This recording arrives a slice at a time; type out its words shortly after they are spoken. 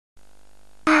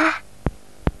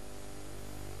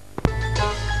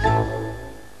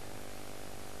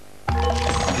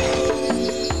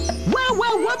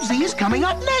coming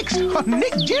up next on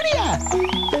Nick Jr.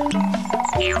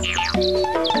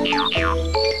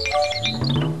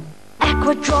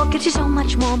 Aquadraw gives you so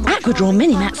much more. Aquadraw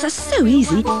Mini-Mats are so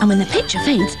easy, and when the picture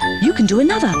fades, you can do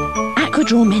another.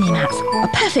 Aquadraw Mini-Mats, a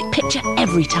perfect picture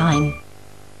every time.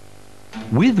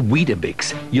 With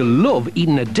Weetabix, you'll love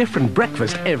eating a different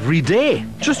breakfast every day.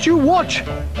 Just you watch.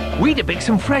 Weetabix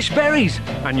and fresh berries,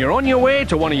 and you're on your way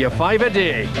to one of your 5 a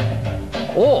day.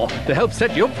 Or, to help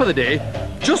set you up for the day,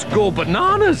 just go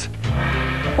bananas.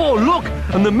 Oh, look,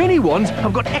 and the mini ones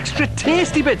have got extra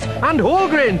tasty bits and whole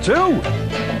grain too.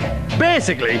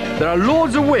 Basically, there are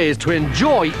loads of ways to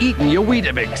enjoy eating your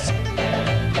Weetabix.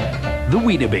 The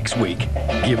Weetabix Week.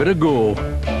 Give it a go.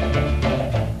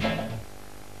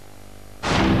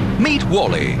 Meet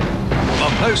Wall-E,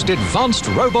 the most advanced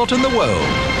robot in the world.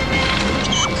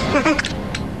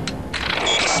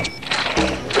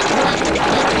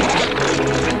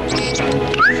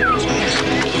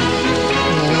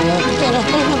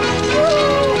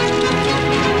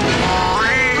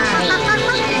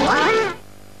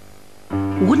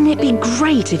 Wouldn't it be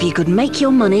great if you could make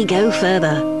your money go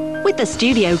further? With the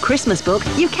Studio Christmas book,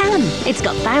 you can. It's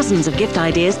got thousands of gift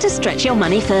ideas to stretch your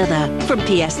money further. From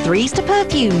PS3s to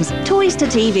perfumes, toys to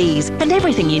TVs, and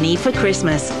everything you need for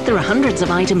Christmas. There are hundreds of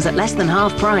items at less than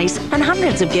half price, and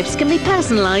hundreds of gifts can be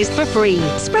personalised for free.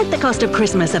 Spread the cost of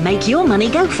Christmas and make your money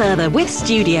go further with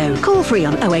Studio. Call free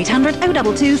on 0800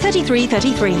 022 33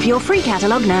 33 for your free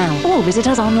catalogue now, or visit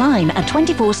us online at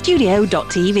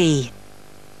 24studio.tv.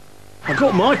 I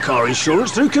got my car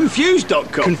insurance through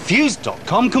Confused.com.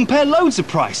 Confused.com compare loads of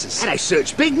prices. And they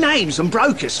search big names and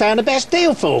brokers. Found the best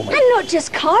deal for me. And not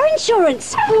just car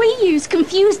insurance. We use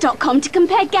Confused.com to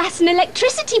compare gas and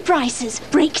electricity prices,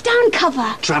 breakdown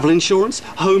cover, travel insurance,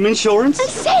 home insurance. and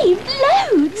save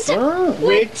loads. Oh,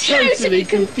 we're totally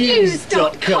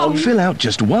Confused.com. Fill out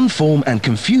just one form and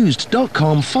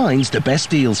Confused.com finds the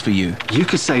best deals for you. You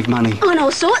could save money On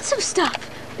all sorts of stuff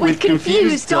with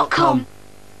Confused.com.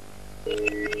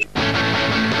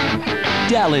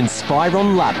 Dell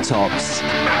Inspiron laptops.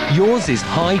 Yours is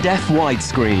high-def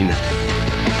widescreen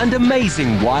and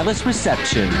amazing wireless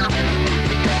reception.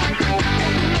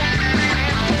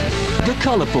 The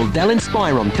colourful Dell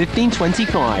Inspiron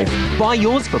 1525. Buy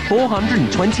yours for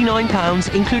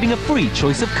 £429, including a free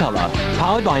choice of colour.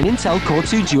 Powered by an Intel Core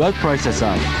 2 Duo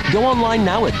processor. Go online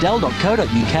now at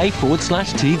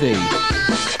dell.co.uk/TV.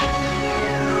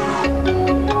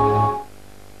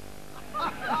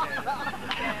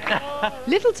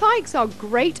 Little Tykes are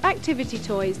great activity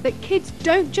toys that kids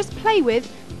don't just play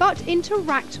with, but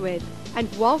interact with. And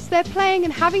whilst they're playing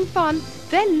and having fun,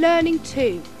 they're learning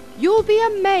too. You'll be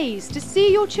amazed to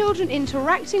see your children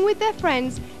interacting with their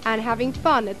friends and having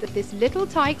fun at this Little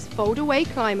Tykes fold-away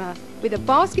climber. With a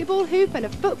basketball hoop and a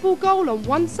football goal on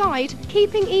one side,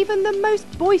 keeping even the most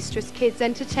boisterous kids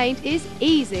entertained is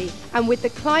easy. And with the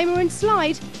climber and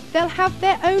slide, they'll have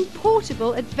their own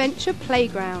portable adventure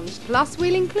playground. Plus,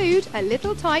 we'll include a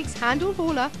Little Tykes handle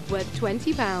hauler worth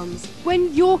 £20.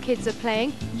 When your kids are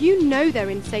playing, you know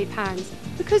they're in safe hands,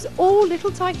 because all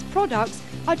Little Tykes products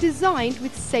are designed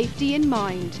with safety in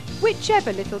mind.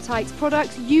 Whichever Little Tykes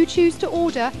products you choose to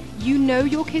order, you know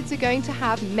your kids are going to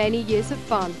have many years of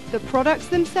fun. The products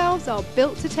themselves are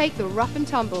built to take the rough and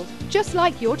tumble, just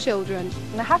like your children.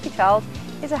 And a happy child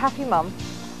is a happy mum.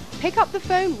 Pick up the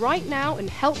phone right now and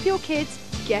help your kids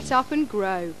get up and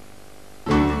grow.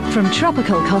 From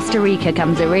tropical Costa Rica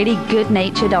comes a really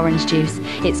good-natured orange juice.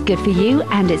 It's good for you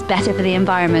and it's better for the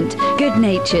environment.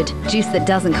 Good-natured, juice that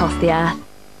doesn't cost the earth.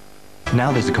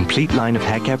 Now there's a complete line of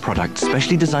hair care products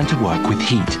specially designed to work with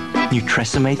heat. New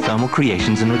Tresemme Thermal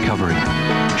Creations and Recovery.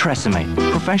 Tresemme.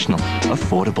 Professional.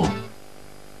 Affordable.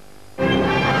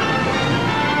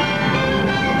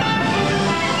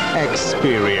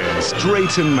 Experience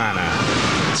Drayton Manor.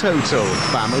 Total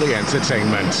family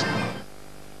entertainment.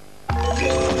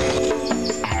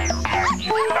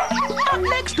 Up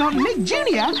next on Nick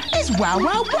Jr. is Wow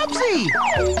Wow Wubsy.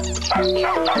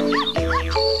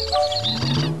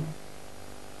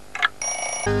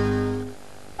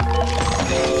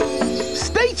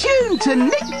 Stay tuned to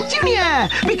Nick Jr.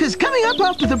 because coming up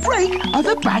after the break are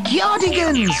the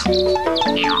Backyardigans.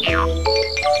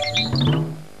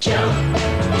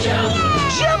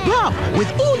 Jump up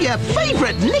with all your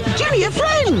favourite Nick Jr.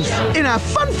 friends in a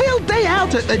fun-filled day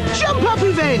out at the Jump Up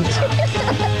event.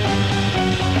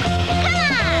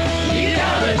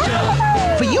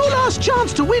 For your last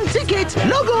chance to win tickets,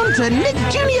 log on to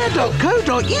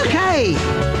nickjr.co.uk.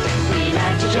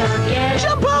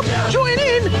 Jump up, join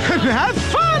in, and have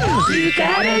fun! You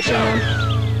gotta jump.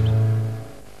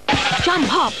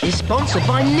 Jump Up is sponsored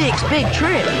by Nick's Big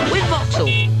Trip with Vauxhall.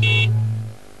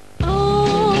 Oh,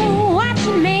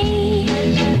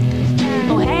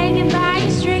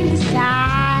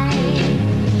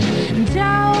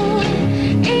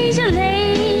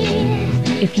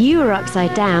 If you were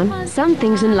upside down, some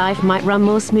things in life might run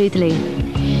more smoothly.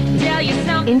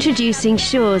 Introducing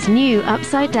Shaw's new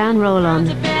Upside Down Roll-On.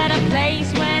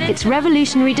 Its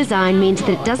revolutionary design means that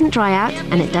it doesn't dry out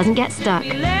and it doesn't get stuck.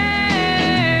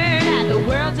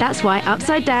 That's why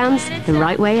Upside Down's the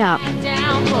right way up.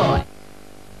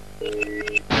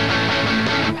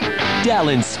 Dell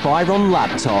Inspiron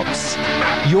laptops.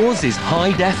 Yours is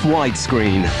high-def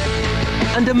widescreen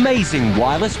and amazing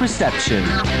wireless reception.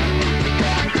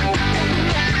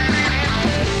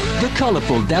 The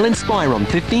colourful Dell Inspiron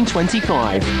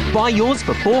 1525. Buy yours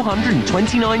for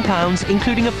 £429,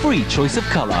 including a free choice of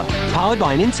colour. Powered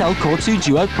by an Intel Core 2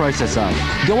 Duo processor.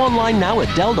 Go online now at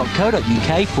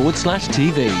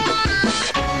dell.co.uk/TV.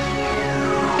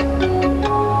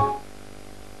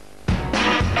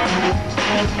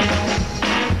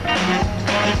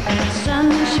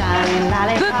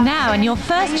 Book now and your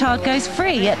first child goes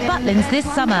free at Butlins this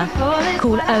summer.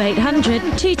 Call 0800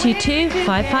 222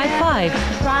 555.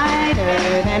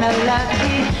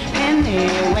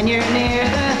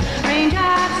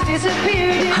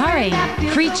 Hurry!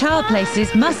 Free child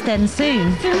places must end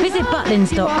soon. Visit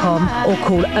butlins.com or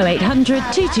call 0800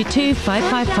 222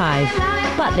 555.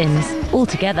 Butlins,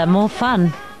 altogether more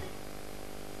fun.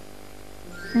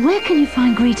 Where can you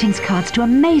find greetings cards to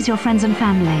amaze your friends and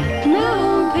family?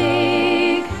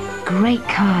 Moonpig. Great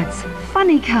cards,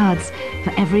 funny cards,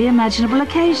 for every imaginable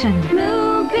occasion.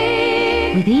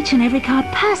 Moonpig. With each and every card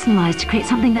personalised to create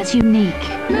something that's unique.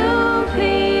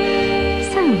 Moonpig.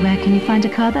 So where can you find a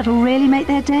card that'll really make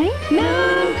their day?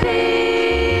 Moonpig.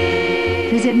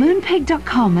 Visit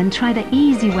moonpig.com and try the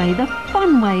easy way, the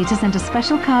fun way to send a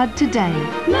special card today.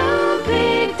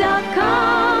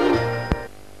 Moonpig.com.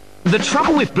 The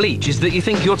trouble with bleach is that you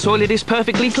think your toilet is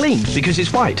perfectly clean because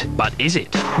it's white. But is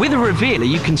it? With a revealer,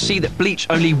 you can see that bleach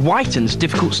only whitens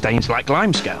difficult stains like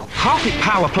limescale. Harpic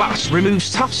Power Plus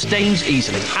removes tough stains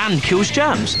easily and kills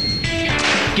germs,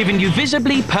 giving you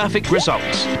visibly perfect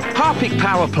results. Harpic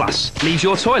Power Plus leaves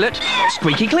your toilet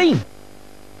squeaky clean.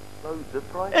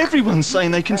 Everyone's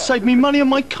saying they can save me money on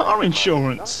my car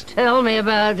insurance. Tell me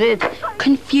about it.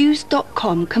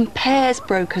 Confused.com compares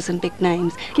brokers and big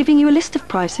names, giving you a list of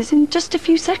prices in just a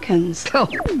few seconds. Oh,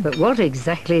 but what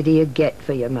exactly do you get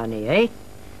for your money, eh?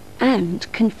 And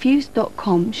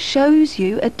Confused.com shows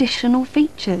you additional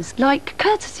features, like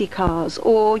courtesy cars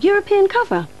or European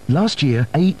cover. Last year,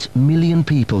 8 million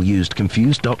people used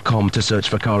Confused.com to search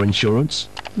for car insurance.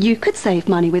 You could save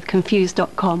money with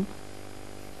Confused.com.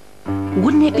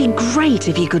 Wouldn't it be great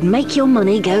if you could make your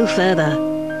money go further?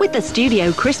 With the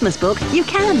Studio Christmas Book, you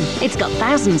can. It's got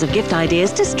thousands of gift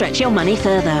ideas to stretch your money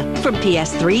further. From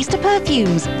PS3s to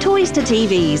perfumes, toys to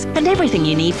TVs, and everything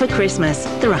you need for Christmas.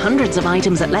 There are hundreds of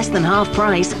items at less than half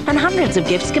price, and hundreds of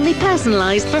gifts can be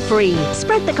personalised for free.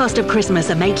 Spread the cost of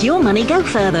Christmas and make your money go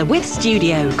further with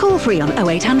Studio. Call free on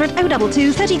 0800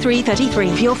 022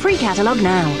 3333 for your free catalogue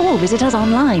now, or visit us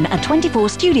online at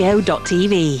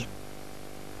 24studio.tv.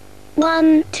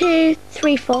 1, 2,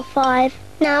 3, 4, 5.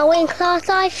 Now in class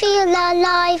I feel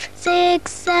alive. 6,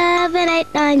 7, 8,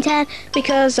 9, 10.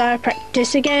 Because I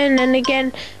practice again and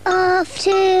again. Off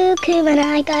to Kumon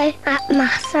I go. At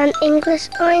maths and English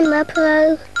I'm a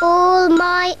pro. All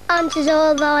my answers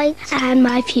are right. And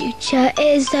my future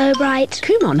is so bright.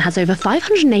 Kumon has over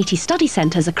 580 study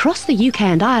centres across the UK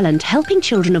and Ireland, helping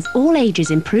children of all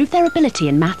ages improve their ability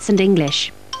in maths and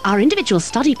English. Our individual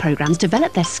study programmes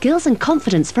develop their skills and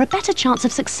confidence for a better chance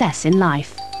of success in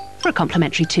life. For a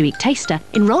complimentary 2-week taster,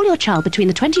 enrol your child between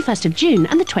the 21st of June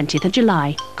and the 20th of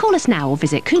July. Call us now or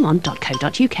visit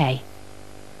kumon.co.uk.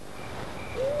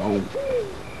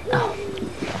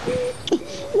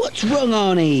 What's wrong,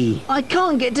 Arnie? I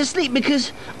can't get to sleep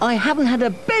because I haven't had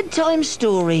a bedtime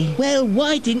story. Well,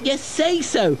 why didn't you say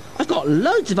so? I've got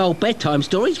loads of old bedtime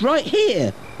stories right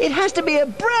here. It has to be a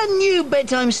brand new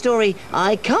bedtime story.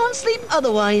 I can't sleep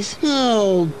otherwise.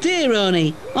 Oh, dear,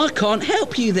 Arnie. I can't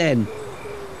help you then.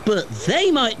 But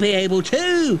they might be able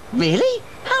to. Really?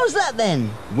 How's that then?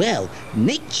 Well,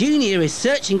 Nick Jr. is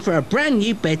searching for a brand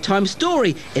new bedtime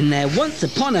story in their Once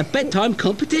Upon a Bedtime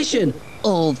competition.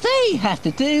 All they have to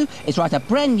do is write a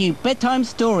brand new bedtime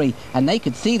story, and they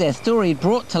could see their story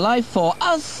brought to life for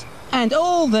us and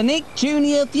all the Nick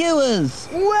Jr. viewers.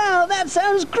 Wow, that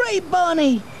sounds great,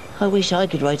 Barney. I wish I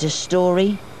could write a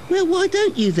story. Well, why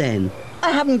don't you then?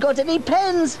 I haven't got any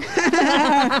pens. For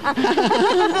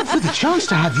the chance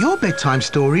to have your bedtime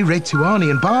story read to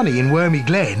Arnie and Barney in Wormy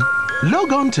Glen,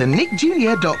 log on to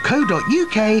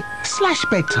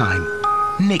nickjr.co.uk/bedtime.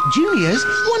 Nick Jr.'s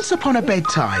Once Upon a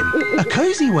Bedtime, a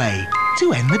cosy way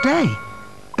to end the day.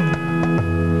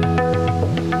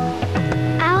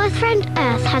 Our friend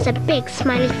Earth has a big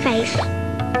smiley face.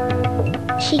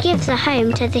 She gives a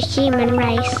home to the human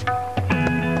race.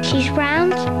 She's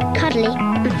round, cuddly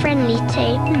and friendly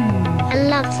too, and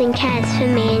loves and cares for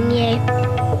me and you.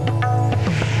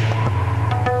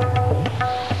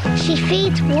 She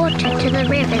feeds water to the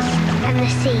rivers and the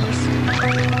seas.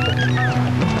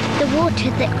 The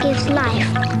water that gives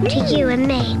life to you and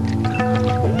me.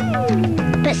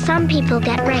 But some people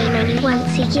get rain only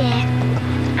once a year,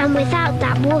 and without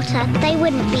that water, they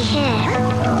wouldn't be here.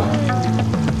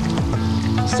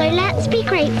 So let's be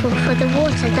grateful for the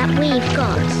water that we've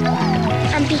got,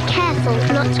 and be careful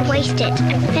not to waste it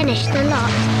and finish the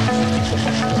lot.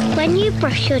 When you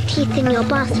brush your teeth in your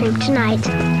bathroom tonight,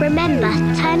 remember,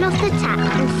 turn off the tap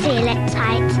and seal it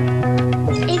tight.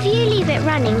 If you leave it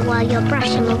running while you're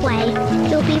brushing away,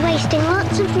 you'll be wasting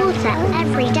lots of water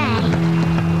every day.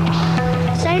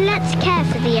 So let's care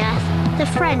for the earth, the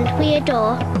friend we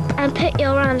adore, and put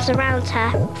your arms around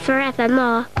her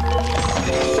forevermore.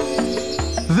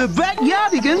 The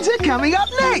Backyardigans are coming up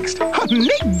next on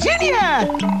Nick Jr.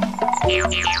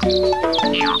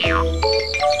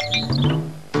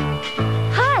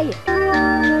 Hi!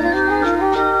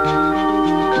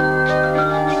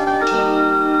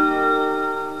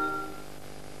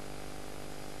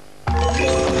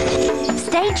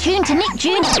 Stay tuned to Nick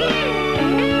Jr.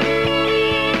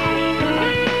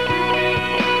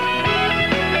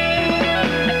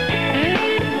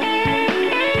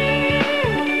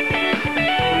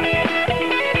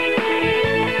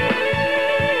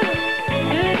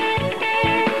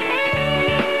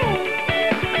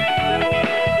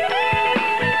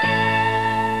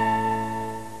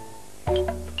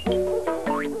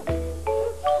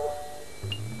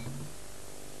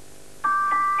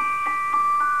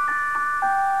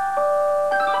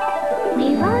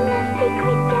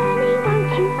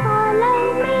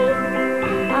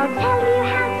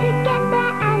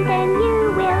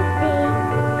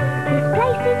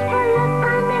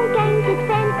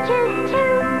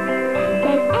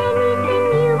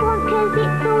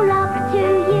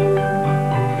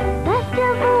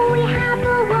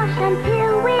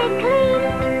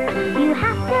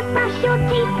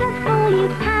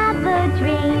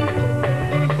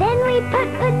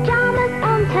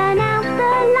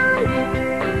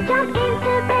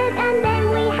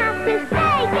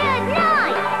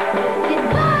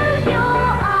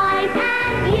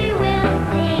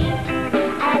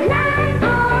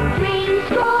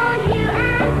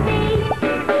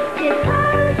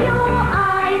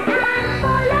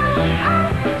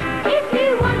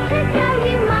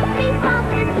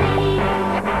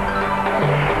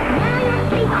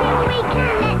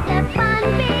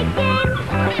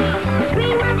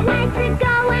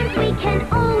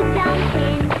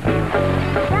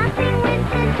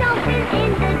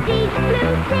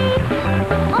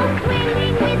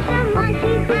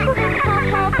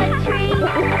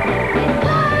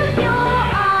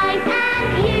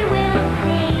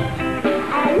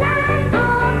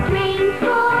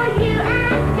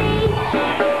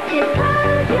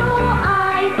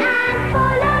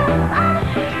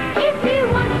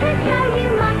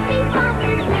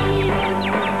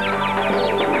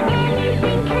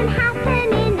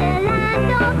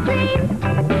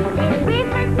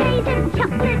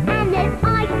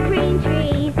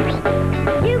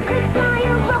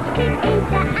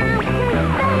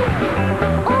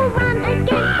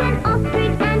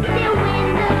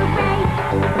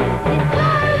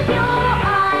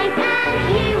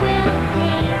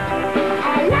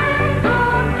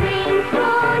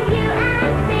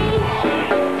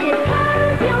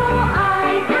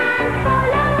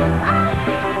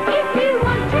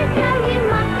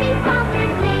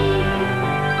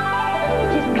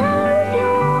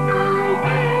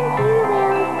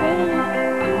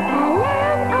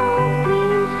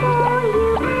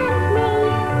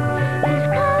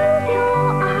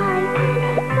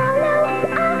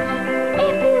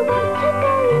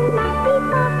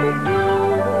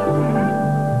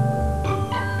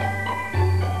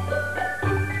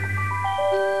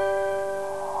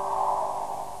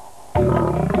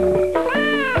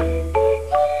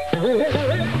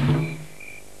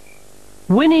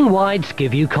 Winning whites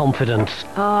give you confidence.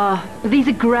 These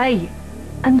are grey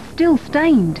and still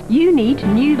stained. You need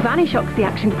new Vanish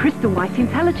Oxy-Action Crystal White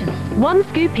Intelligence. One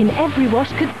scoop in every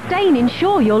wash could stain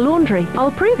ensure your laundry.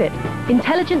 I'll prove it.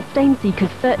 Intelligent Stain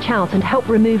Seekers search out and help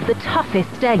remove the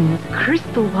toughest stains.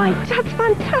 Crystal white. That's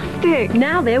fantastic.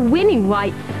 Now they're winning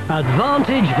whites.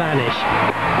 Advantage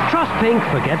Vanish. Trust pink,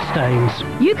 forget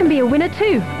stains. You can be a winner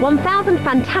too. 1,000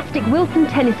 fantastic Wilson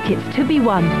tennis kits to be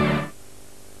won.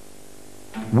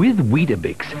 With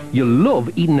Weetabix, you'll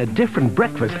love eating a different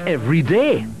breakfast every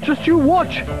day. Just you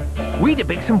watch.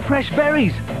 Weetabix and fresh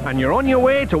berries, and you're on your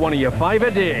way to one of your 5 a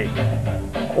day.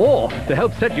 Or, to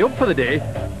help set you up for the day,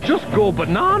 just go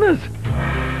bananas.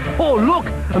 Oh look,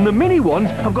 and the mini ones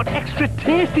have got extra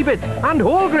tasty bits and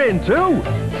whole grain too.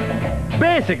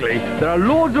 Basically, there are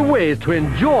loads of ways to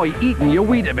enjoy eating your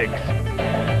Weetabix.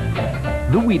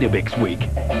 The Weetabix Week.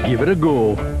 Give it a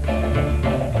go.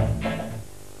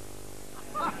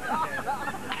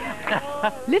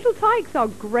 Little Tykes are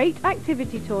great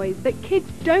activity toys that kids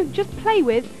don't just play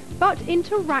with, but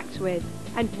interact with.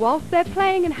 And whilst they're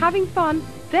playing and having fun,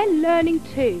 they're learning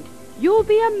too. You'll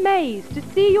be amazed to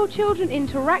see your children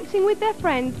interacting with their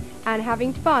friends and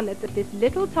having fun at this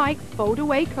Little Tykes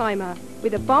fold-away climber.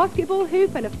 With a basketball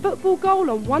hoop and a football goal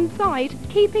on one side,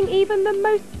 keeping even the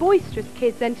most boisterous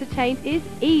kids entertained is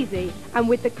easy. And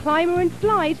with the climber and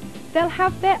slide, they'll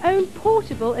have their own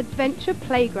portable adventure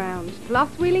playground. Plus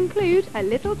we'll include a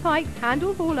Little Tykes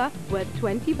handle hauler worth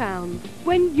 £20.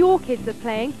 When your kids are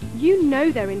playing, you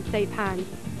know they're in safe hands,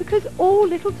 because all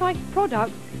Little Tykes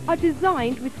products are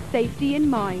designed with safety in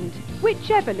mind.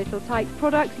 Whichever Little Tykes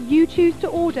products you choose to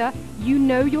order, you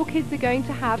know your kids are going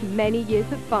to have many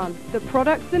years of fun. The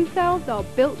products themselves are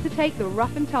built to take the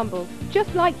rough and tumble,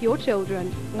 just like your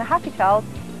children. And a happy child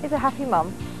is a happy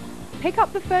mum. Pick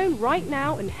up the phone right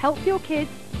now and help your kids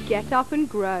get up and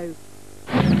grow.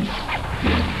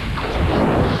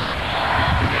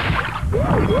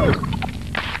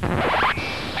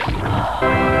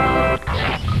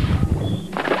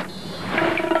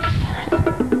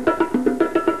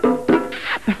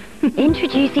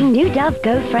 Introducing new Dove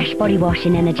Go Fresh Body Wash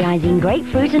in energising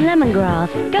grapefruit and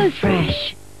lemongrass. Go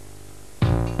Fresh.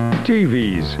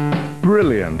 TVs.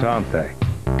 Brilliant, aren't they?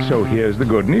 So here's the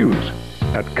good news.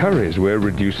 At Currys, we're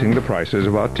reducing the prices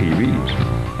of our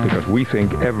TVs because we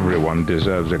think everyone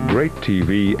deserves a great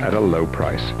TV at a low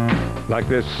price. Like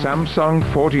this Samsung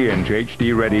 40-inch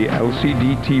HD-ready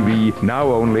LCD TV,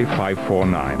 now only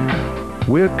 $549.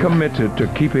 We're committed to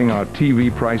keeping our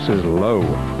TV prices low.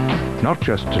 Not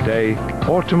just today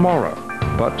or tomorrow,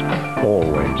 but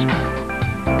always.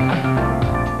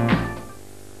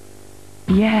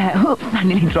 Yeah, oops, I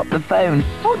nearly dropped the phone.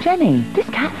 Oh, Jenny, this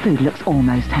cat food looks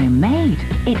almost homemade.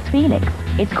 It's Felix.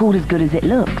 It's called As Good As It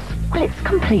Looks. Well, it's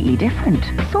completely different.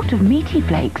 Sort of meaty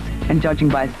flakes. And judging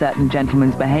by a certain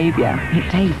gentleman's behaviour, it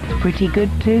tastes pretty good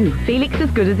too. Felix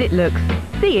As Good As It Looks.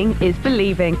 Seeing is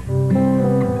believing.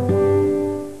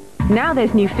 Now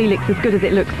there's new Felix As Good As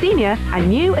It Looks Senior and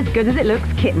new As Good As It Looks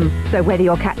Kitten. So whether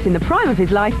your cat's in the prime of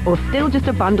his life or still just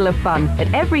a bundle of fun,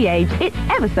 at every age, it's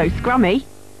ever so scrummy.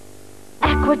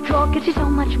 Aquadraw gets you so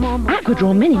much more.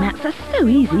 Aquadraw mini mats are so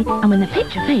easy, and when the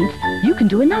picture fades, you can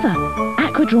do another.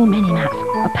 Aquadraw mini mats,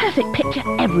 a perfect picture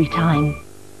every time.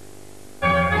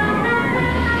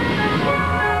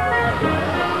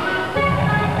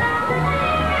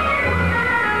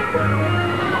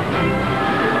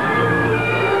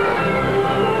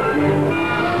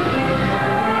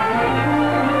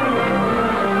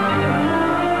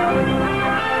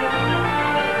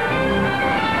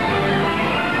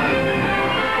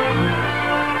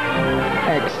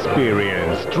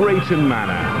 Experience Drayton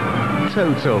Manor.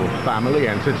 Total family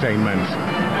entertainment.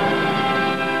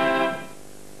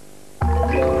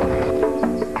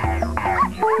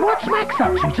 What's Max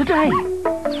up to today?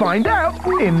 Find out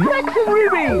in Max and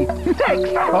Ruby.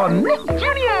 Next on Nick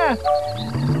Jr.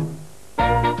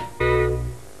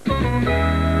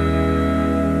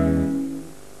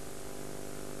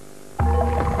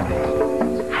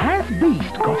 Has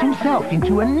Beast got himself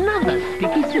into another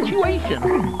sticky situation?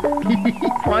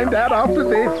 Find out after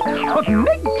this on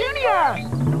Nick Jr.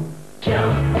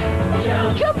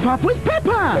 Jump up with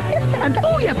Peppa and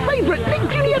all your favourite Nick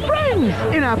Jr. friends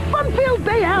in a fun-filled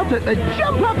day out at the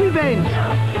Jump Up event.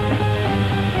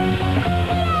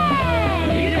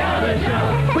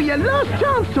 For your last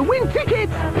chance to win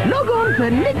tickets, log on to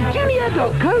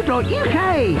nickjr.co.uk.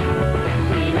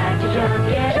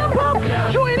 Jump up,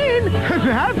 join in, and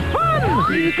have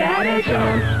fun! You gotta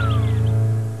jump.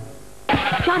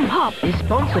 Jump Up is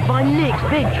sponsored by Nick's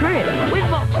Big Trip with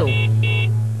Vauxhall.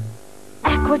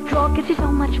 Aquadraw gets you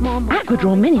so much more.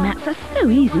 Aquadraw mini mats are so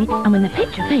easy, and when the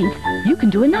picture fades, you can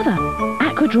do another.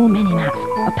 Aquadraw mini mats,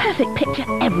 a perfect picture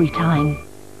every time.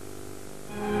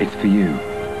 It's for you.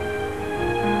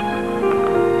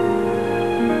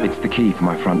 It's the key for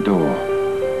my front door.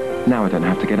 Now I don't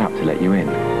have to get up to let you in.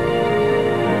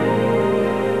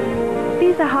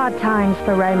 These are hard times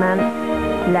for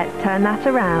romance. Let's turn that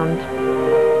around.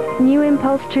 New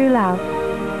Impulse True Love.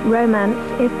 Romance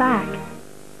is back.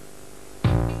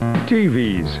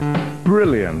 TVs.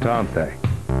 Brilliant, aren't they?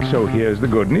 So here's the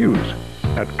good news.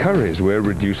 At Currys, we're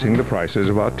reducing the prices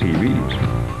of our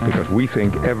TVs because we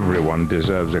think everyone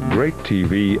deserves a great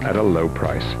TV at a low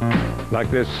price.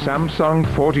 Like this Samsung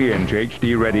 40-inch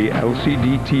HD-ready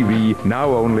LCD TV,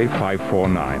 now only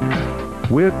 $549.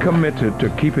 We're committed to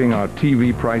keeping our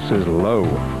TV prices low,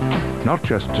 not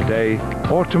just today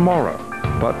or tomorrow,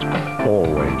 but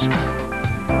always.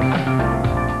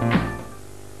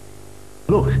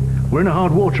 Look, we're in a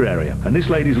hard water area, and this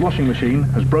lady's washing machine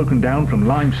has broken down from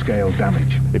lime scale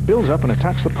damage. It builds up and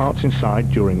attacks the parts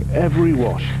inside during every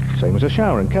wash, same as a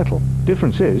shower and kettle.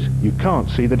 Difference is, you can't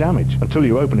see the damage until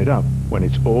you open it up, when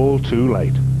it's all too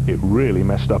late. It really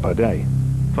messed up her day.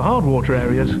 For hard water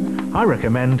areas, I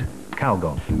recommend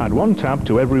Calgon. Add 1 tab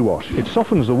to every wash. It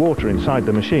softens the water inside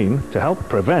the machine to help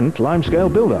prevent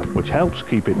limescale buildup, which helps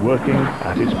keep it working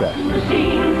at its best.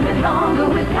 Machines live longer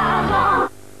with Calgon.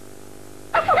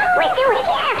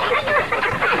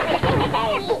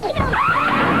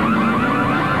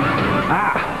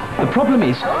 The problem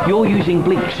is you're using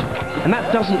bleach, and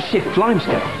that doesn't shift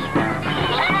limescale.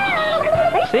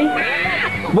 See?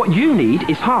 What you need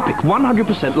is Harpic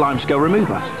 100% limescale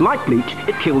remover. Like bleach,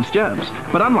 it kills germs,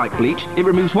 but unlike bleach, it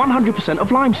removes 100% of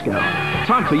limescale.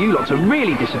 Time for you lot to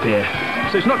really disappear.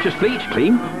 So it's not just bleach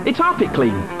clean, it's Harpic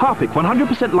clean. Harpic 100%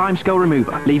 limescale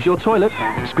remover leaves your toilet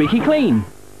squeaky clean.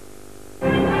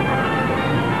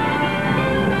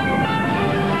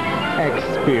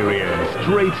 Experience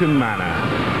Drayton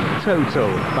Manor. Total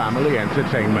family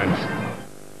entertainment.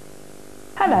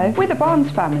 Hello, we're the Barnes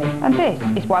family, and this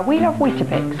is why we love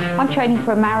Weetabix. I'm training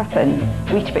for a marathon.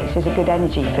 Weetabix is a good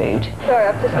energy food. Sorry,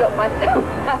 I've just locked myself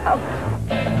out.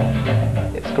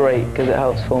 It's great because it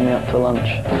helps fill me up for lunch.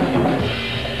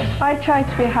 I try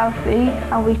to be healthy,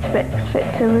 and Weetabix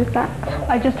fits in with that.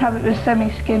 I just have it with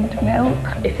semi-skimmed milk.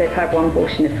 If they've had 1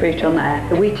 portion of fruit on there,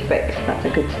 the Weetabix, that's a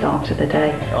good start to the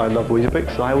day. I love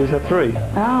Weetabix, I always have 3.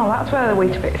 Oh, that's where the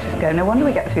Weetabix is going. No wonder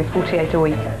we get through 48 a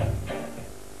week.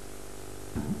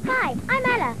 Hi, I'm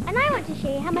Ella, and I want to show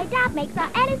you how my dad makes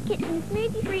our Ella's Kitchen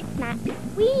smoothie fruit snack.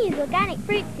 We use organic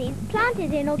fruit seeds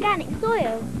planted in organic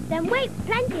soil, then wait for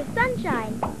plenty of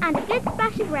sunshine and a good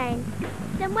splash of rain.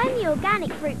 Then when the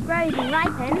organic fruit grows and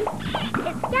ripens,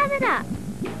 it's gathered up,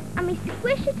 and we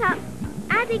squish it up,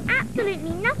 adding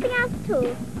absolutely nothing else at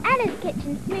all. Ella's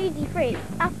Kitchen smoothie fruits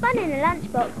are fun in a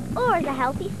lunchbox or as a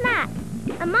healthy snack.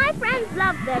 And my friends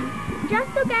love them. Just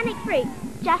organic fruits,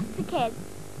 just for kids.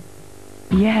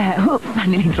 Yeah, oops, I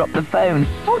nearly dropped the phone.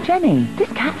 Oh, Jenny,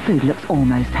 this cat food looks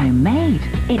almost homemade.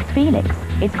 It's Felix.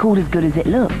 It's called As Good As It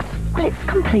Looks. Well, it's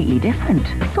completely different.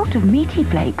 Sort of meaty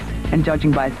flakes. And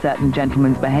judging by a certain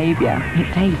gentleman's behaviour,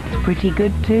 it tastes pretty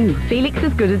good too. Felix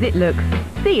As Good As It Looks.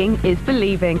 Seeing is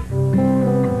believing.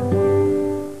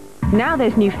 Now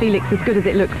there's new Felix As Good As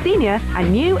It Looks Senior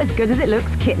and new As Good As It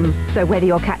Looks Kitten. So whether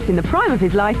your cat's in the prime of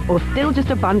his life or still just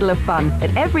a bundle of fun,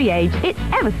 at every age, it's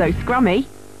ever so scrummy.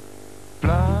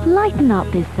 Lighten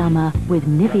up this summer with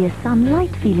Nivea Sun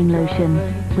Light Feeling Lotion.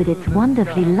 With its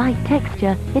wonderfully light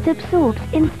texture, it absorbs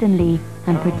instantly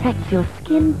and protects your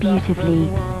skin beautifully,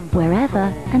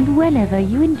 wherever and whenever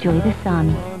you enjoy the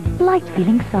sun. Light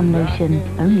Feeling Sun Lotion,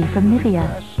 only from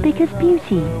Nivea, because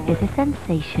beauty is a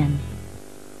sensation.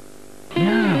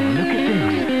 Now, look at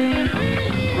this.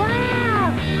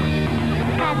 Wow!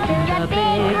 Come to the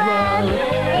big world.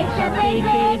 It's a big,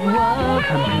 big world.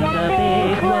 Come to the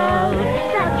big world.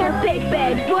 Such a big,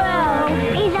 big world.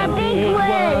 It's a big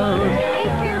world.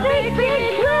 It's a big,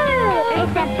 big world.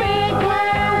 It's a big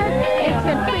world. It's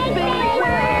a big, big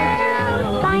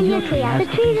world. Find your tree out. The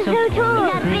trees are so tall.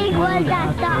 It's a big world,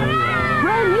 that's all.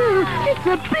 Brand new, it's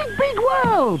a big, big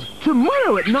world.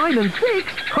 Tomorrow at 9 and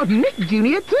 6 on Nick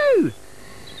Jr. 2.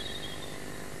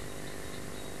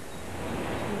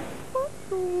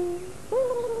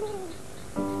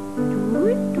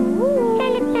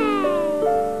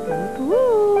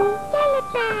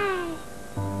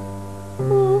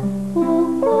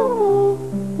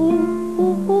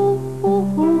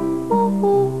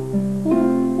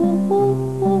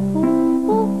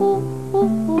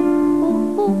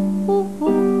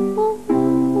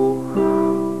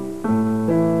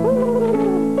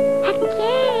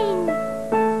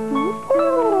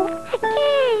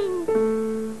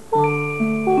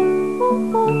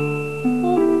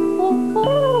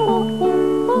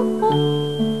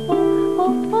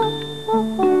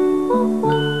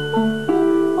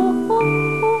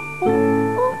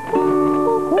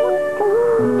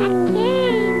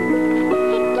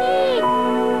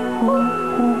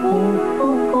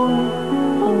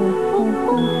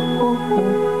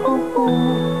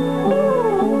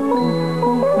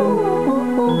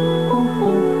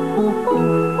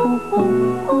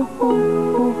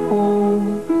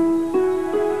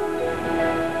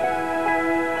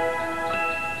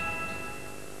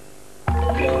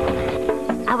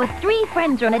 Our 3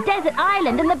 friends are on a desert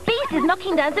island and the beast is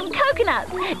knocking down some coconuts.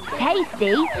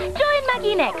 Tasty! Join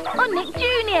Maggie next on Nick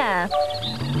Jr.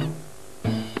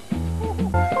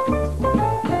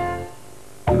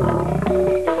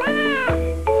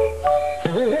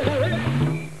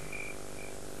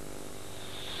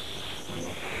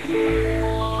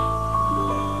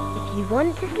 If you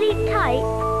want to sleep tight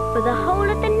for the whole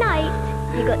of the night,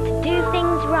 you got to do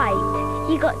things right.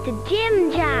 You got to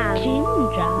Jim Jam. Jim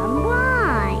Jam?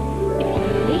 Why? If you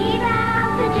leave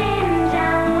out the Jim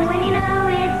Jam when you know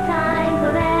it's time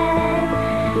for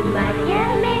bed, you might get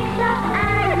mixed up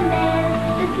and miss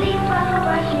the sleep while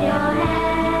brushing your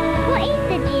hair. What is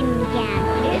the Jim Jam?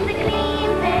 It's a clean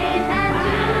face and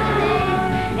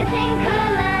toothpaste. It's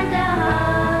tinkle and a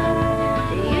hug.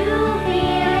 So you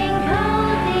feeling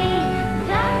cozy,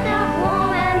 tucked up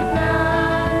warm and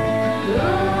snug.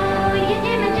 Ooh, you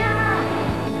Jim Jam.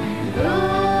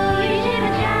 Ooh, you Jim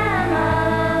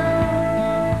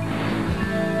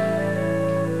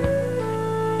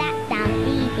That sounds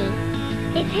easy.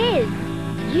 It is.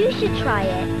 You should try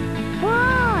it.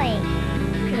 Why?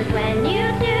 'Cause when you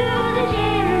do the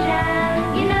Jim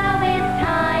Jam, you know it's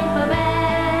time for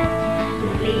bed. The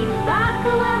sleep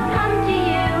sparkle will come to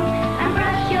you and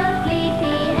brush your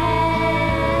sleepy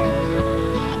head.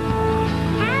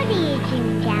 How do you Jim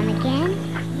Jam again?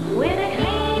 With a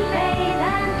clean face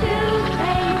and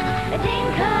toothpaste, a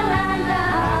tinkle and a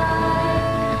hug.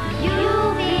 You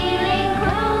feeling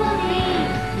cozy,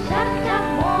 tucked up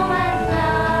warm and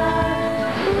snug.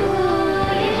 Ooh,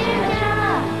 you Jim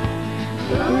Jam.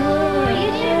 Ooh, you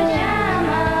Jim Jam.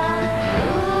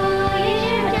 Ooh, you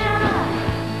Jim Jam.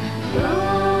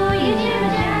 Ooh, you Jim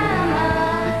Jam.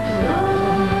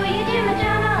 Ooh, you Jim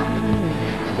Jam.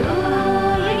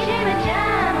 Ooh, you Jim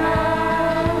Jam.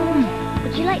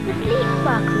 Would you like the sleep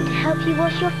sparkle to help you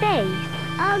wash your face?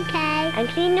 Okay. And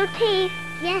clean your teeth?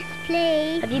 Yes,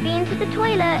 please. Have you been to the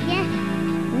toilet? Yes.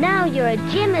 Now you're a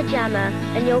Jimmer Jammer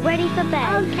and you're ready for bed.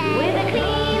 Okay. With a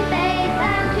clean face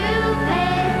and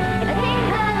toothpaste, a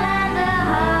tinkle and a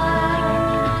hug.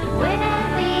 When I'm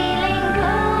feeling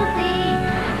cozy,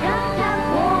 tucked up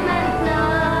warm and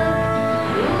snug.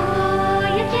 Ooh,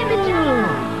 you Jimmer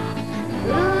Jammer.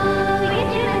 Ooh, you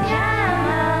Jimmer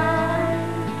Jammer.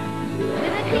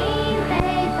 With a clean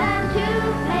face and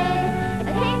toothpaste,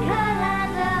 a tinkle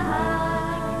and a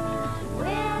hug.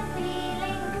 We're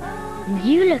feeling cozy.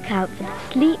 You look out for the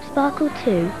sleep sparkle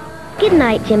too. Good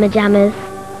night, Jimmer Jammers.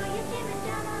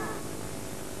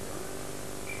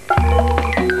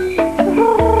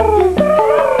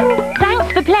 Thanks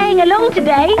for playing along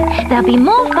today. There'll be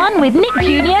more fun with Nick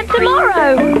Jr.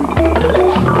 tomorrow.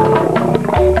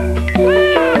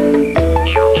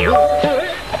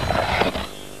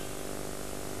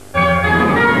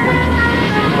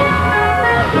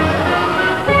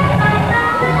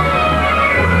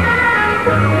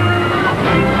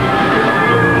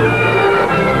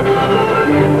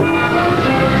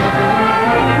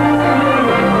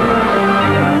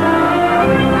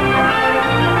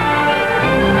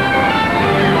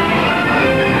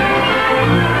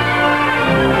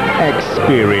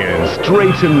 Experience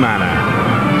Drayton Manor.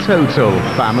 Total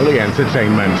family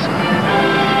entertainment.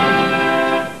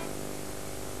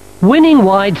 Winning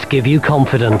whites give you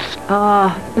confidence.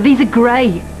 These are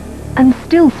grey and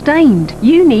still stained.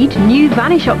 You need new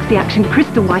Vanish Oxy Action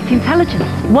Crystal White Intelligence.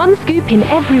 1 scoop in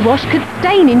every wash could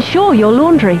stain ensure your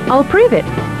laundry. I'll prove it.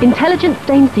 Intelligent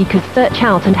stain seekers search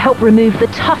out and help remove the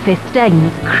toughest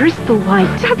stains. Crystal white,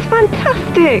 that's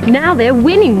fantastic. Now they're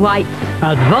winning whites.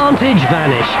 Advantage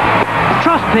Vanish.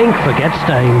 Trust pink, forget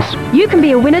stains. You can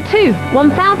be a winner too.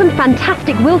 1,000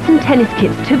 fantastic Wilton tennis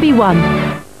kits to be won.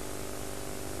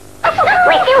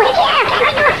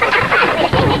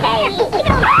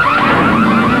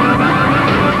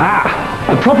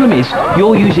 The problem is,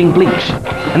 you're using bleach,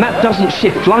 and that doesn't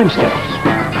shift lime scales.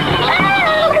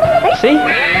 See?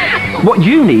 What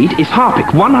you need is Harpic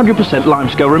 100%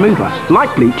 limescale remover.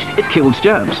 Like bleach, it kills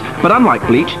germs, but unlike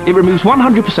bleach, it removes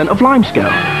 100% of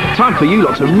limescale. Time for you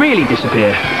lot to really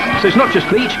disappear. So it's not just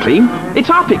bleach clean, it's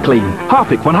Harpic clean.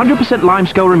 Harpic 100%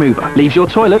 limescale remover leaves your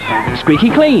toilet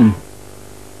squeaky clean.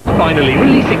 Finally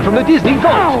releasing from the Disney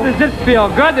vault. Does it feel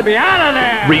good to be out of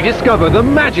there? Rediscover the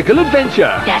magical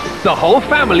adventure. Yes. The whole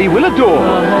family will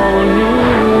adore.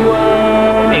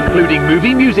 Including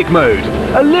movie music mode,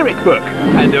 a lyric book,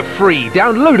 and a free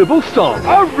downloadable song.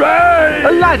 Hooray!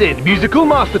 Aladdin Musical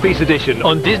Masterpiece Edition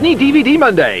on Disney DVD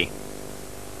Monday.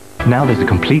 Now there's a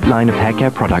complete line of hair care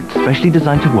products specially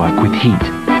designed to work with heat.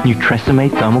 New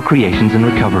Tresemme Thermal Creations and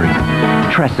Recovery.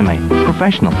 Tresemme.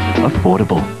 Professional.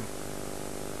 Affordable.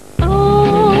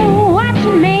 Oh, watch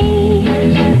me.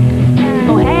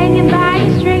 Oh, hanging by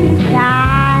a string.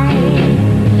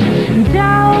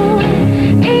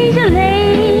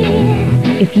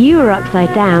 If you were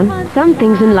upside down, some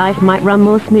things in life might run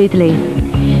more smoothly.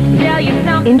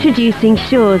 Introducing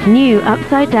Shaw's new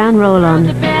Upside Down Roll-On.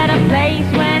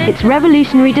 Its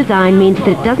revolutionary design means that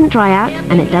it doesn't dry out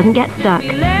and it doesn't get stuck.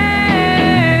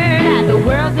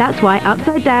 That's why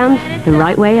Upside Down's the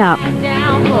right way up.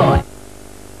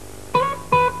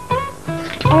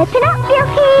 Open up,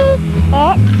 Milky!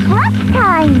 It's craft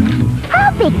time!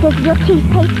 How big does your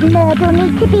toothpaste ladle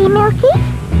need to be, Milky?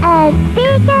 As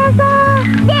big as a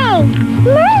day!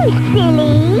 No,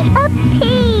 silly! A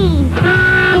pea!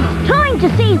 It's time to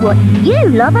see what you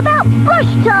love about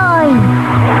brush time!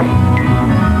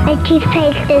 My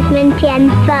toothpaste is minty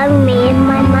and foamy in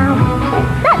my mouth.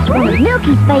 That's one of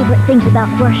Milky's favourite things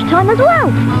about brush time as well.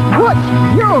 What's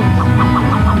yours?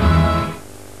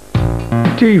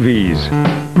 TVs.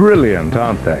 Brilliant,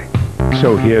 aren't they?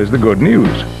 So here's the good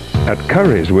news. At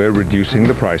Currys, we're reducing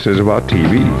the prices of our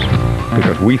TVs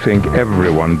because we think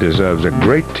everyone deserves a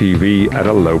great TV at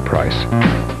a low price.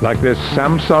 Like this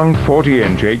Samsung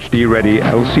 40-inch HD-ready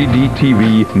LCD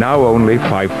TV, now only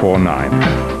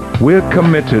 $549. We're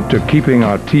committed to keeping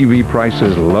our TV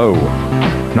prices low.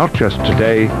 Not just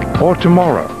today or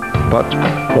tomorrow, but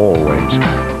always.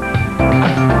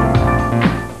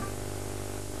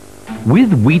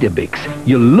 With Weetabix,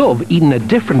 you'll love eating a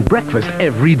different breakfast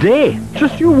every day.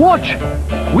 Just you watch.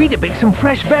 Weetabix and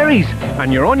fresh berries,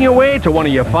 and you're on your way to one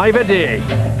of your 5 a day.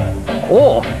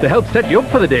 Or, to help set you up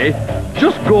for the day,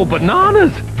 just go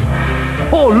bananas.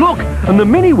 Oh, look, and the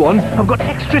mini ones have got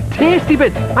extra tasty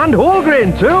bits and whole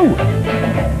grain too.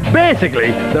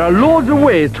 Basically, there are loads of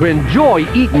ways to enjoy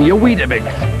eating your Weetabix.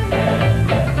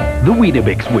 The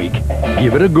Weetabix Week.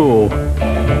 Give it a go.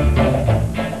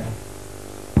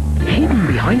 Hidden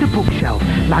behind a bookshelf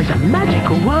lies a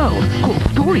magical world called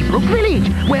Storybook Village,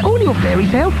 where all your fairy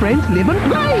tale friends live and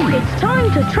play. It's time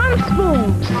to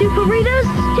transform! Super readers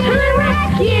to the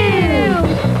rescue!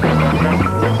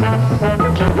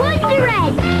 White the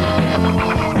red!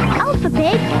 Alpha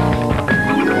Pig!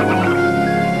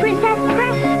 Princess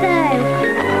Presto!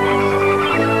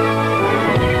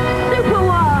 Super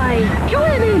Y!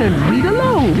 Join in and read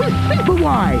along with Super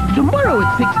Y tomorrow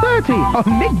at 6:30 on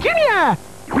Nick Jr.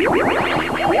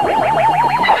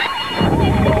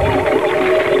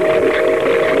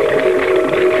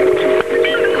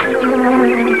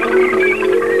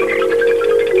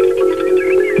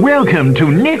 Welcome to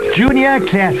Nick Jr.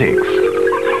 Classics.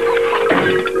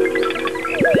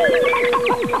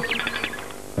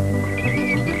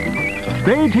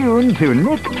 Stay tuned to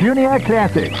Nick Jr.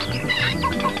 Classics,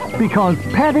 because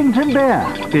Paddington Bear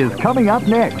is coming up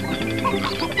next.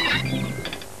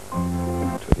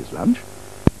 To his lunch.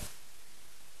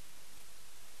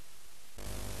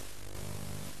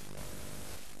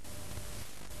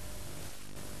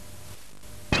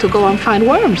 To go and find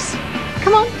worms.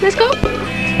 Come on, let's go.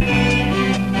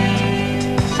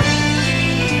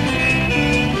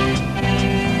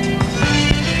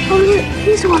 Oh look,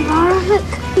 here's one, Laura, look.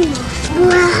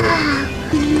 Wow,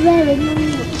 very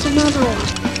nice. Another one.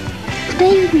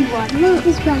 Baby one, look,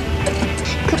 this one.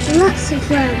 Got lots of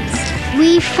worms.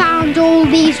 We found all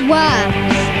these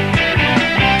worms.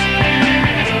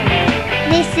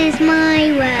 This is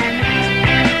my worm.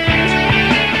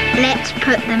 Let's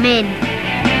put them in.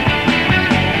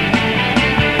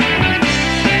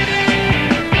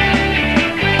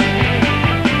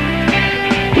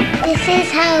 This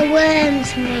is how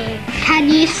worms move. Can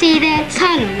you see their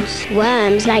tunnels?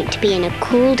 Worms like to be in a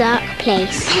cool, dark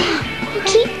place.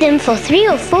 Keep them for 3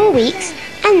 or 4 weeks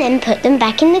and then put them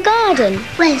back in the garden.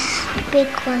 Where's the big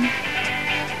one?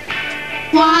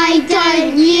 Why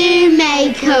don't you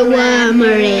make a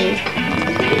wormery?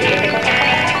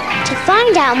 To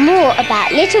find out more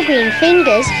about Little Green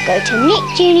Fingers, go to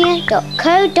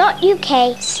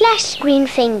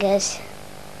nickjr.co.uk/greenfingers.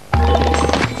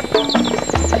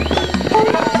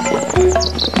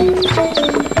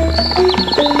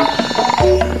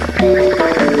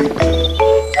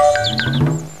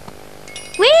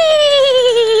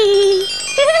 Whee!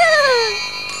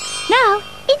 Now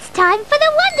it's time for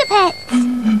the Wonder Pets.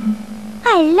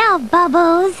 I love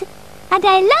Bubbles, and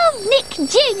I love Nick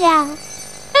Jr.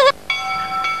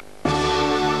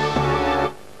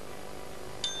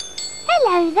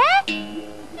 Hello there.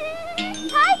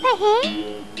 Piper here.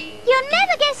 You'll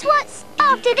never guess what's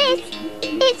after this.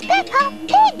 It's Peppa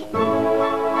Pig.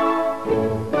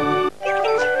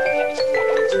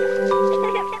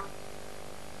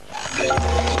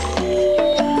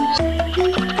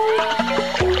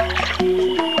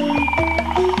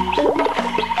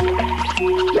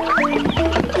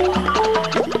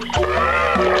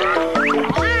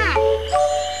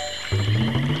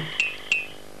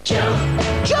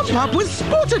 Jump up with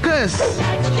Sportacus!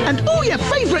 and all your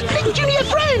favourite Nick Jr.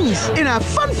 friends in a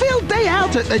fun-filled day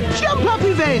out at the Jump Up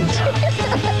event.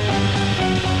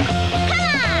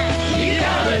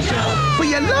 For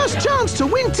your last chance to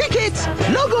win tickets,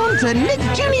 log on to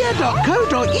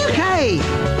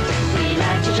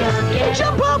nickjr.co.uk.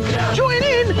 Jump up, join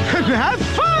in, and have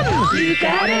fun! You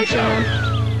gotta jump.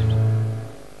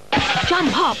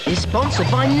 Jump Up is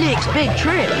sponsored by Nick's Big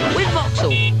Trip with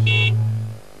Vauxhall.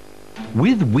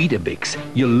 With Weetabix,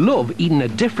 you'll love eating a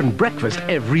different breakfast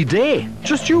every day.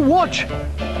 Just you watch.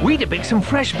 Weetabix and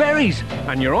fresh berries,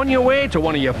 and you're on your way to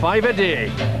one of your 5 a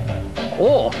day.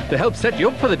 Or, to help set you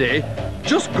up for the day,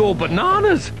 just go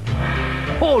bananas.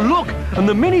 Oh, look, and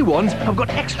the mini ones have got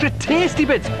extra tasty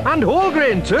bits and whole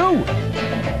grain too.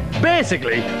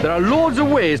 Basically, there are loads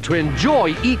of ways to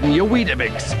enjoy eating your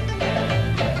Weetabix.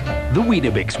 The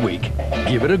Weetabix Week.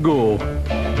 Give it a go.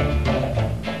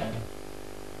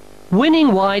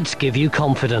 Winning whites give you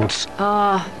confidence.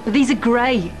 These are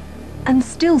grey and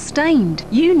still stained.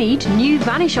 You need new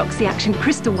Vanish Oxy Action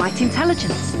Crystal White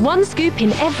Intelligence. 1 scoop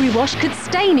in every wash could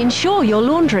stain ensure your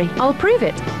laundry. I'll prove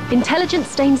it. Intelligent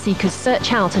stain seekers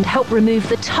search out and help remove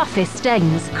the toughest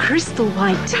stains. Crystal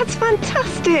white, that's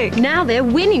fantastic. Now they're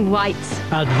winning whites.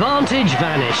 Advantage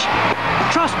Vanish.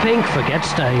 Trust pink, forget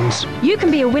stains. You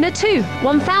can be a winner too.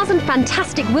 1,000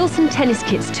 fantastic Wilson tennis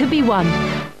kits to be won.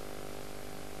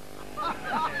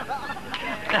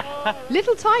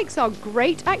 Little Tykes are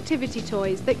great activity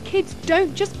toys that kids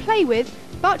don't just play with,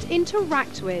 but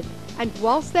interact with. And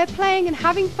whilst they're playing and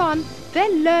having fun,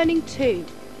 they're learning too.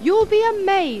 You'll be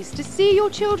amazed to see your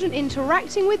children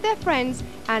interacting with their friends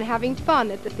and having fun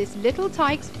at this Little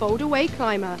Tykes fold-away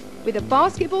climber. With a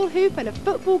basketball hoop and a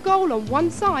football goal on one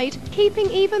side,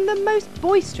 keeping even the most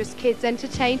boisterous kids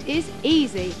entertained is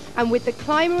easy. And with the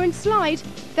climber and slide,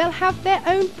 they'll have their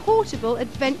own portable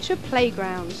adventure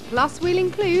playground. Plus, we'll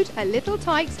include a Little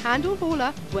Tykes handle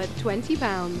hauler worth £20.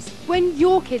 When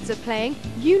your kids are playing,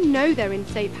 you know they're in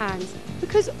safe hands,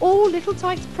 because all Little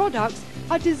Tykes products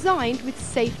are designed with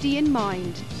safety in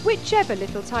mind. Whichever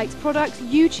Little Tykes products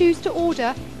you choose to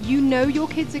order, you know your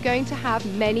kids are going to have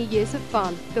many years of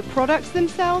fun. The products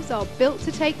themselves are built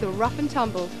to take the rough and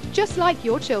tumble, just like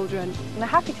your children. And a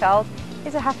happy child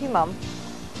is a happy mum.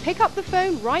 Pick up the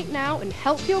phone right now and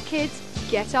help your kids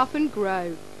get up and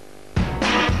grow.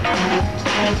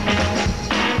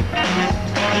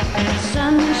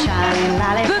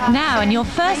 Book now and your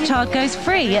first child goes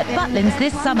free at Butlins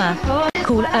this summer.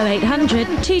 Call 0800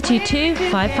 222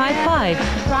 555.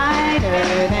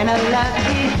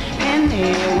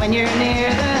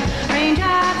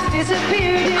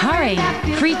 Hurry!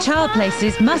 Free child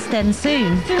places must end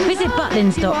soon. Visit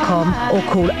butlins.com or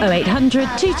call 0800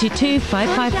 222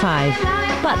 555.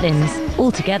 Butlins,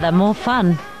 altogether more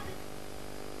fun.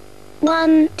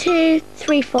 1, 2,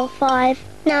 3, 4, 5.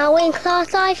 Now in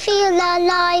class I feel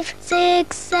alive.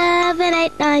 6, 7,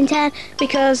 8, 9, 10.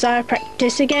 Because I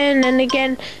practice again and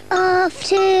again. Off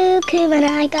to Kumon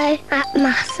I go. At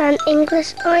maths and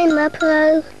English I'm a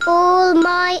pro. All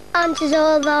my answers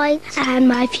are right, and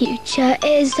my future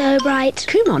is so bright.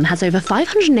 Kumon has over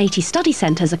 580 study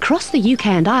centres across the UK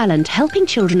and Ireland, helping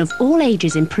children of all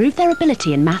ages improve their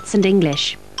ability in maths and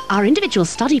English. Our individual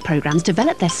study programmes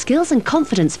develop their skills and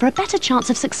confidence for a better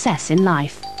chance of success in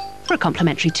life. For a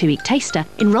complimentary 2-week taster,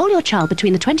 enrol your child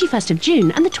between the 21st of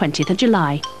June and the 20th of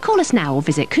July. Call us now or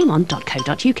visit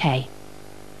kumon.co.uk.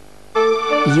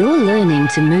 You're learning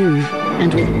to move,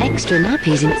 and with extra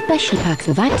nappies in special packs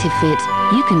of ActiveFit,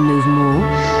 you can move more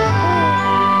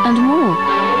and more.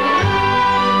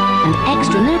 And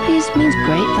extra nappies means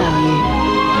great value.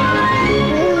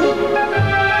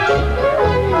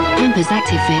 Pampers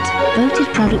ActiveFit, voted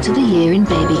Product of the Year in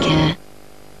baby care.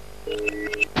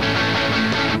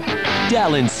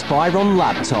 Dell Inspiron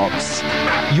laptops.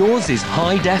 Yours is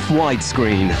high-def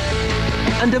widescreen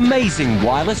and amazing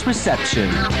wireless reception.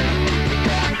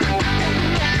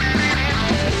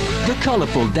 The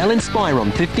colourful Dell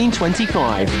Inspiron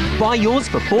 1525. Buy yours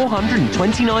for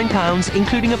 £429,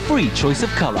 including a free choice of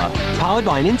colour. Powered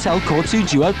by an Intel Core 2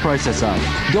 Duo processor.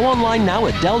 Go online now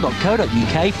at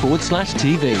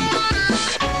dell.co.uk/TV.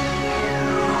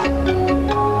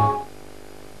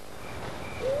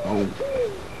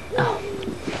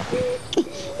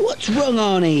 What's wrong,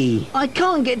 Arnie? I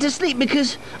can't get to sleep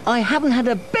because I haven't had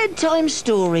a bedtime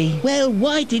story. Well,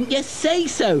 why didn't you say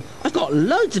so? I've got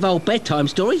loads of old bedtime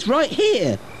stories right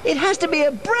here. It has to be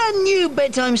a brand new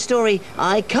bedtime story.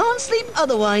 I can't sleep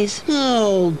otherwise.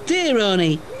 Oh, dear,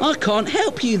 Arnie. I can't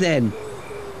help you then.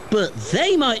 But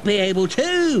they might be able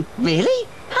to. Really?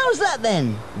 How's that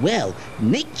then? Well,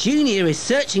 Nick Jr. is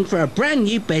searching for a brand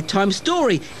new bedtime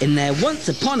story in their Once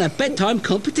Upon a Bedtime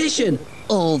competition.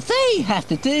 All they have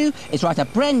to do is write a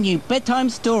brand new bedtime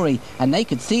story, and they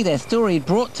could see their story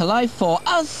brought to life for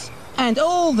us and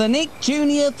all the Nick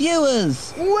Jr.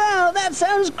 viewers. Wow, that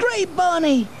sounds great,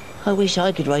 Barney. I wish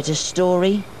I could write a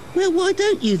story. Well, why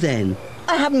don't you then?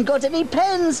 I haven't got any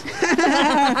pens. For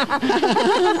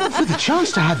the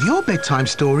chance to have your bedtime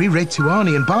story read to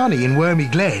Arnie and Barney in Wormy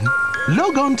Glen,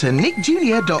 log on to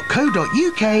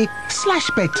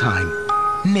nickjr.co.uk/bedtime.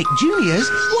 Nick Jr.'s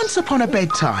Once Upon a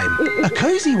Bedtime, a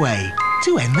cosy way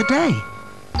to end the day.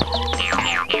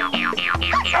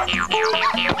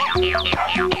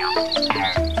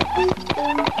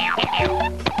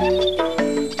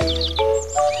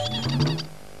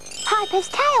 Piper's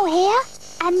Tale here.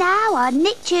 And now on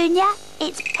Nick Jr.,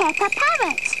 it's Peppa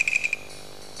Parrot.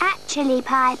 Actually,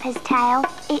 Piper's Tale,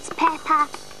 it's Peppa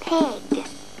Pig.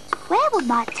 Where would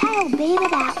my tail be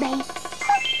without me?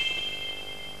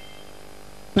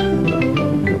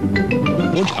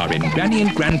 Are in Granny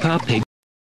and Grandpa Pig.